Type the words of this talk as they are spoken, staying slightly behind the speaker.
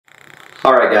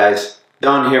Alright guys,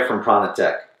 Don here from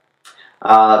Prana-Tech.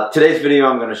 Today's video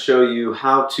I'm going to show you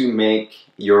how to make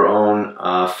your own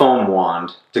foam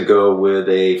wand to go with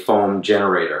a foam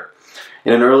generator.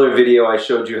 In an earlier video I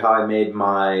showed you how I made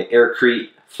my Aircrete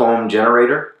foam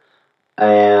generator,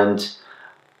 and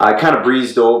I kind of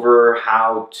breezed over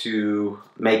how to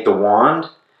make the wand,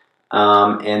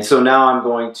 and so now I'm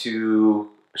going to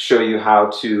show you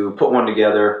how to put one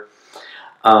together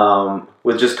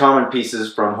with just common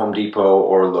pieces from Home Depot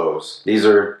or Lowe's. These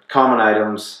are common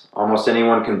items. Almost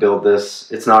anyone can build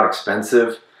this. It's not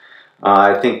expensive.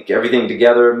 I think everything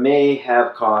together may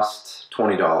have cost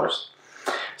 $20.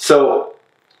 So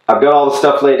I've got all the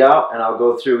stuff laid out, and I'll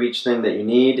go through each thing that you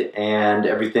need and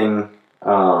everything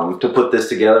to put this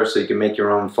together so you can make your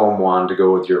own foam wand to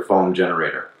go with your foam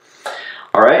generator.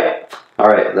 Alright,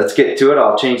 let's get to it.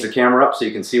 I'll change the camera up so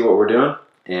you can see what we're doing,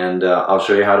 and I'll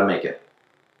show you how to make it.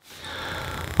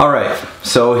 Alright,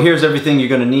 so here's everything you're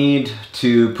going to need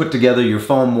to put together your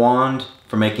foam wand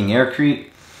for making Aircrete.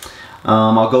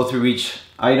 I'll go through each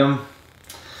item.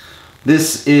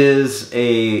 This is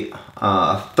a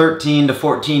 13 to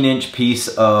 14 inch piece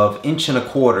of 1.25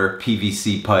 inch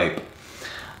PVC pipe.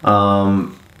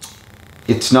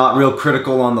 It's not real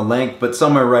critical on the length, but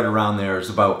somewhere right around there is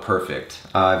about perfect.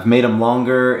 I've made them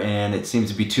longer, and it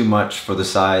seems to be too much for the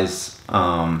size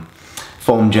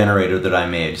foam generator that I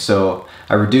made. So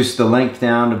I reduced the length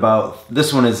down to about,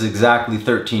 this one is exactly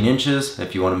 13 inches,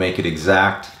 if you want to make it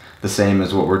exact, the same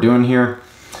as what we're doing here.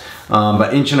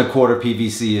 But 1.25 inch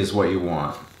PVC is what you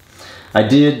want. I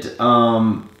did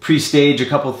pre-stage a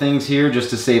couple things here just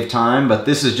to save time, but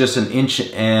this is just 1.25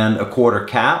 inch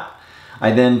cap. I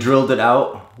then drilled it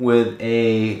out with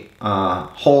a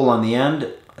hole on the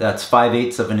end that's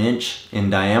 5/8 of an inch in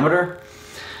diameter.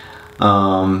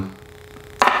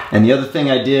 And the other thing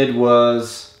I did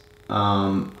was,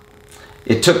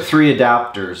 it took 3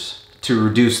 adapters to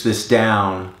reduce this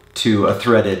down to a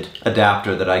threaded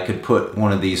adapter that I could put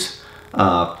one of these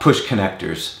push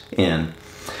connectors in.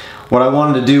 What I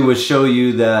wanted to do was show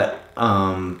you that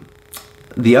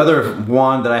the other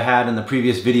wand that I had in the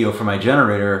previous video for my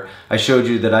generator, I showed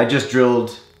you that I just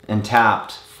drilled and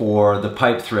tapped for the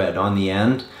pipe thread on the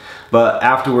end. But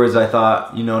afterwards I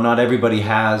thought, you know, not everybody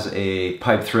has a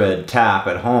pipe thread tap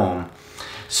at home.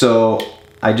 So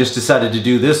I just decided to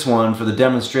do this one for the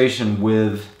demonstration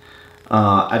with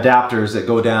adapters that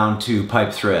go down to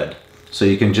pipe thread. So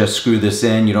you can just screw this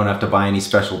in, you don't have to buy any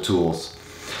special tools.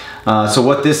 So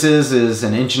what this is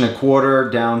 1.25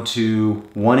 inch down to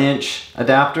 1 inch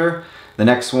adapter. The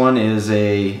next one is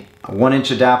a 1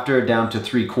 inch adapter down to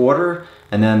 3/4.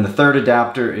 And then the third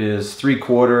adapter is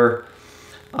 3/4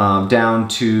 down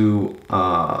to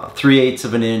 3/8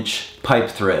 of an inch pipe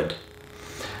thread.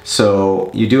 So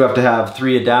you do have to have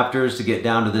 3 adapters to get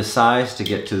down to this size to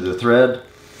get to the thread.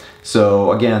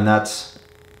 So again, that's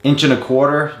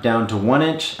 1.25 inch down to 1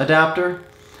 inch adapter,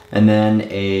 and then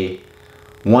a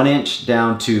 1 inch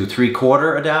down to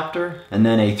 3/4 adapter, and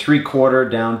then a 3/4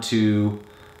 down to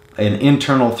an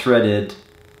internal threaded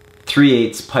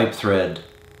 3/8 pipe thread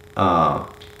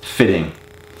fitting.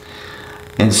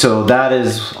 And so that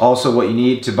is also what you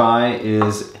need to buy,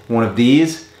 is one of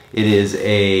these. It is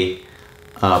a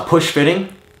push fitting.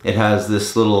 It has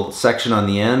this little section on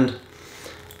the end,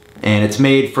 and it's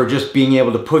made for just being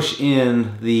able to push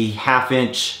in the 1/2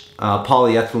 inch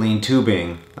polyethylene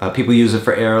tubing. People use it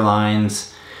for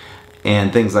airlines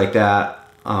and things like that.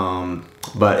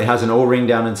 But it has an O-ring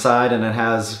down inside, and it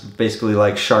has basically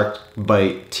like shark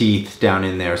bite teeth down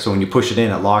in there. So when you push it in,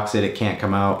 it locks it. It can't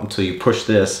come out until you push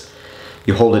this.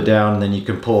 You hold it down, and then you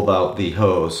can pull out the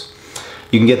hose.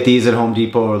 You can get these at Home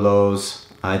Depot or Lowe's.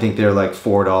 I think they're like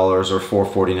 $4 or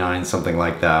 $4.49, something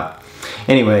like that.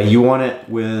 Anyway, you want it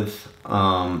with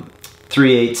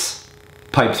 3/8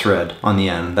 pipe thread on the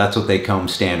end. That's what they come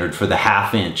standard for the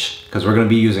 1/2 inch, because we're going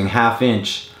to be using 1/2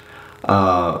 inch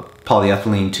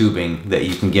polyethylene tubing that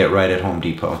you can get right at Home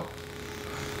Depot.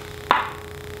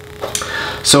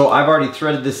 So I've already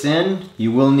threaded this in.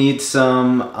 You will need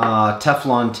some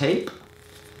Teflon tape.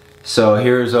 So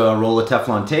here's a roll of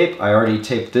Teflon tape. I already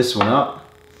taped this one up.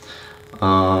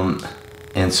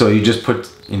 And so you just put,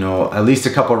 you know, at least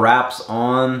a couple wraps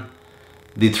on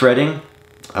the threading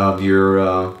of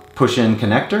your push-in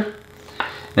connector,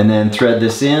 and then thread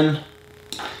this in.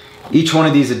 Each one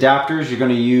of these adapters, you're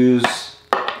going to use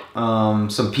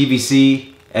some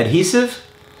PVC adhesive.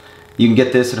 You can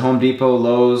get this at Home Depot,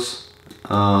 Lowe's.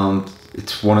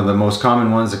 It's one of the most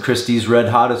common ones. The Christie's Red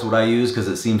Hot is what I use because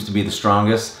it seems to be the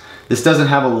strongest. This doesn't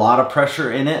have a lot of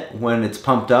pressure in it when it's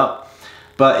pumped up,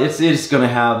 but it's going to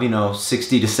have, you know,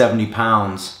 60 to 70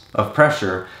 pounds of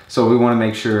pressure, so we want to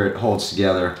make sure it holds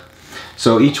together.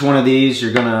 So each one of these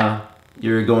you're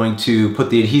going to put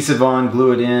the adhesive on,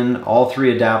 glue it in, all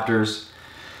 3 adapters.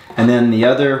 And then the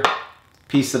other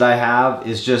piece that I have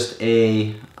is just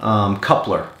a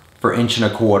coupler for 1¼ inch.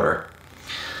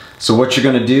 So what you're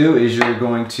going to do is you're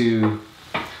going to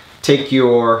take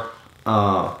your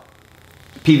PVC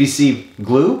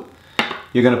glue,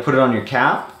 you're going to put it on your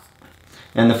cap,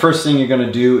 and the first thing you're going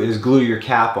to do is glue your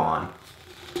cap on.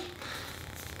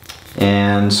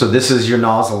 And so this is your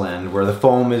nozzle end where the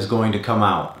foam is going to come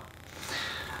out.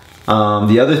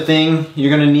 The other thing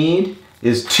you're going to need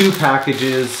is 2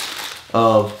 packages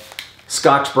of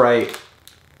Scotch-Brite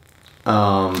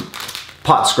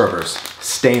pot scrubbers,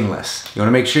 stainless. You want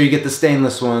to make sure you get the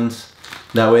stainless ones,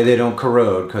 that way they don't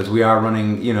corrode, because we are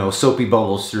running, you know, soapy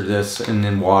bubbles through this and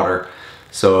in water.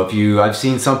 So I've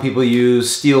seen some people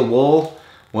use steel wool.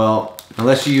 Well,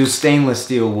 unless you use stainless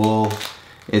steel wool,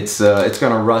 it's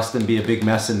gonna rust and be a big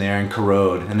mess in there and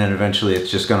corrode, and then eventually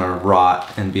it's just gonna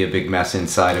rot and be a big mess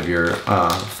inside of your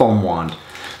foam wand.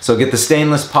 So get the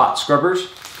stainless pot scrubbers,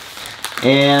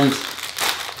 and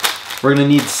we're gonna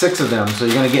need 6 of them, so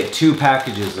you're gonna get 2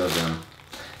 packages of them.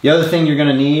 The other thing you're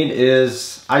gonna need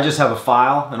is, I just have a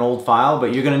file, an old file,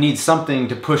 but you're gonna need something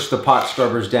to push the pot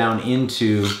scrubbers down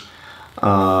into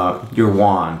your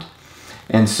wand.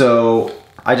 And so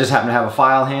I just happen to have a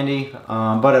file handy,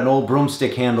 but an old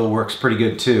broomstick handle works pretty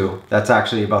good too. That's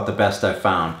actually about the best I've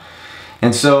found.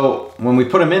 And so when we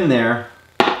put them in there,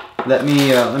 let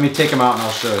me take them out and I'll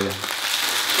show you.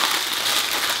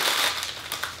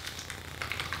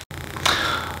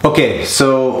 Okay,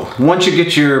 so once you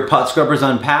get your pot scrubbers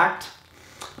unpacked,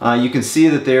 you can see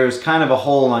that there's kind of a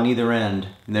hole on either end.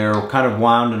 They're kind of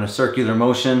wound in a circular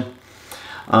motion.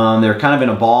 They're kind of in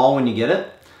a ball when you get it.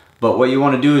 But what you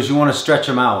want to do is you want to stretch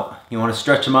them out. You want to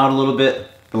stretch them out a little bit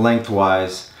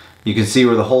lengthwise. You can see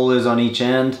where the hole is on each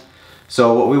end.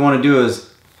 So what we want to do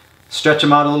is stretch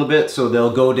them out a little bit so they'll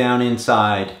go down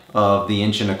inside of the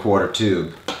 1¼ inch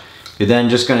tube. You're then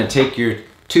just going to take your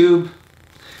tube,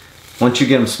 once you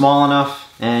get them small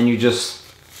enough, and you just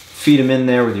feed them in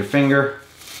there with your finger.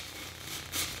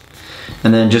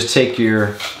 And then just take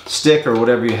your stick or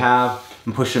whatever you have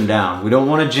and push them down. We don't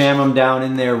want to jam them down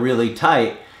in there really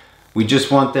tight. We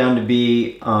just want them to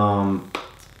be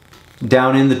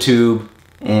down in the tube,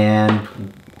 and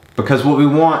because what we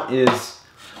want is,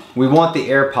 we want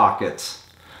the air pockets.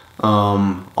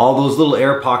 All those little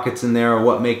air pockets in there are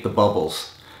what make the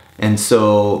bubbles. And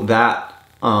so that,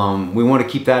 we want to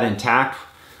keep that intact,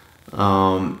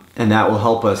 and that will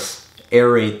help us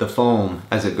aerate the foam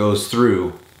as it goes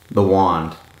through the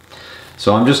wand.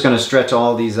 So I'm just going to stretch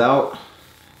all these out,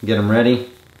 get them ready.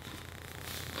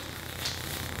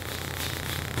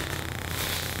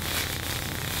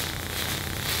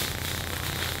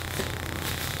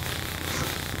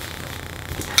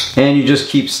 And you just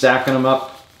keep stacking them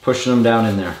up, pushing them down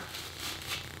in there.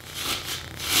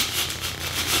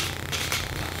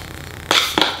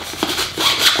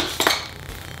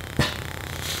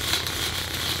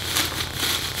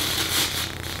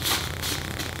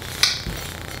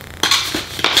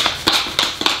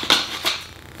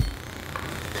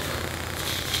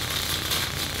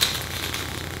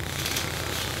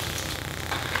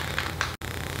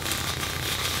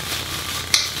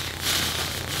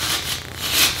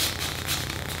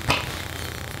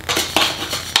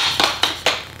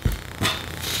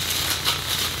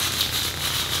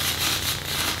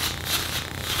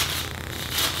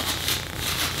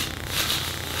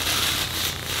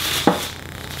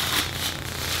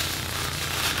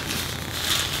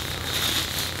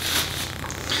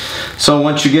 So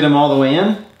once you get them all the way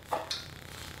in,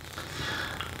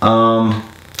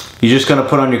 you're just going to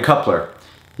put on your coupler.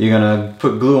 You're going to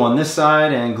put glue on this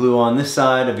side and glue on this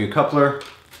side of your coupler.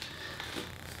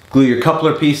 Glue your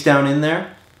coupler piece down in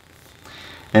there.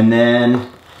 And then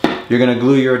you're going to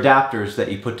glue your adapters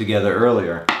that you put together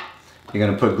earlier. You're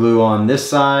going to put glue on this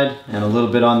side and a little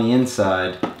bit on the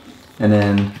inside, and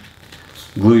then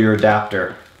glue your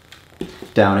adapter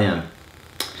down in.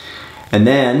 And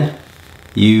then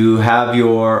you have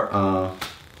your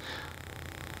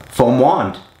foam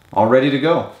wand all ready to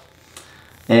go.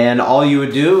 And all you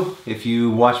would do, if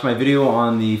you watch my video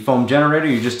on the foam generator,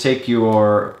 you just take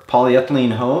your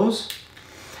polyethylene hose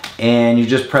and you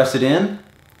just press it in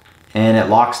and it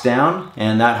locks down,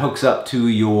 and that hooks up to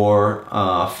your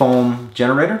foam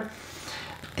generator,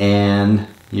 and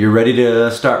you're ready to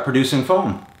start producing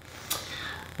foam.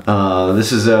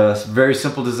 This is a very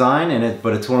simple design,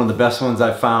 but it's one of the best ones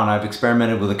I've found. I've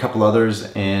experimented with a couple others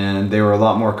and they were a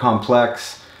lot more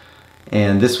complex,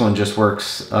 and this one just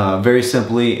works very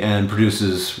simply and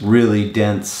produces really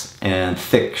dense and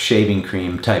thick shaving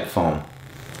cream type foam.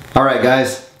 Alright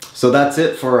guys, so that's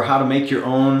it for how to make your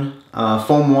own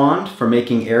foam wand for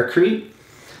making Aircrete.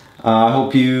 I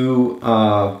hope you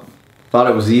thought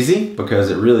it was easy,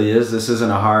 because it really is. This isn't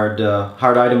a hard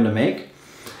item to make.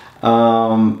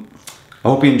 I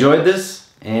hope you enjoyed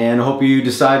this, and I hope you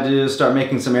decide to start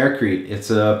making some Aircrete. It's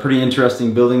a pretty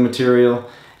interesting building material,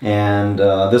 and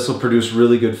this will produce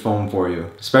really good foam for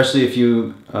you, especially if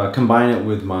you combine it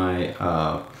with my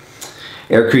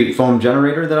Aircrete foam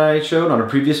generator that I showed on a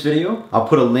previous video. I'll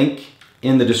put a link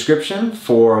in the description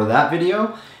for that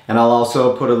video, and I'll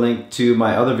also put a link to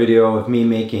my other video of me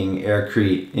making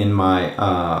Aircrete in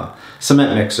my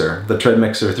cement mixer, the Tread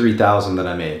Mixer 3000 that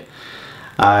I made.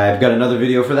 I've got another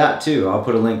video for that too. I'll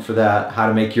put a link for that, how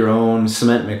to make your own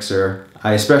cement mixer.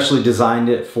 I especially designed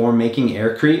it for making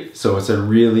Aircrete, so it's a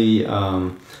really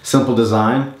simple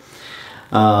design,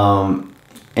 and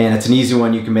it's an easy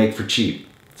one you can make for cheap.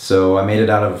 So I made it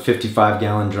out of a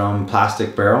 55-gallon drum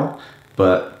plastic barrel.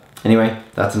 But anyway,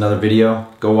 that's another video.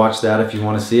 Go watch that if you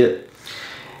want to see it.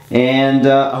 And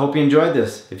I hope you enjoyed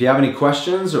this. If you have any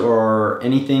questions or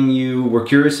anything you were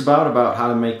curious about how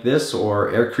to make this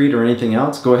or Aircrete or anything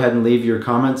else, go ahead and leave your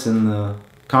comments in the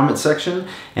comment section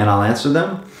and I'll answer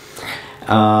them.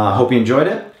 I hope you enjoyed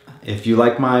it. If you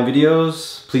like my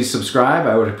videos, please subscribe.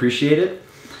 I would appreciate it.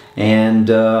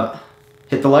 And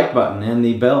hit the like button and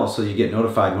the bell so you get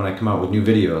notified when I come out with new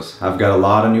videos. I've got a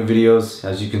lot of new videos.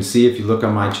 As you can see, if you look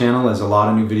on my channel, there's a lot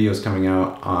of new videos coming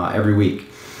out every week.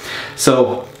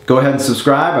 So go ahead and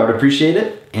subscribe. I would appreciate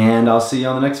it. And I'll see you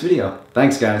on the next video.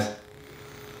 Thanks, guys.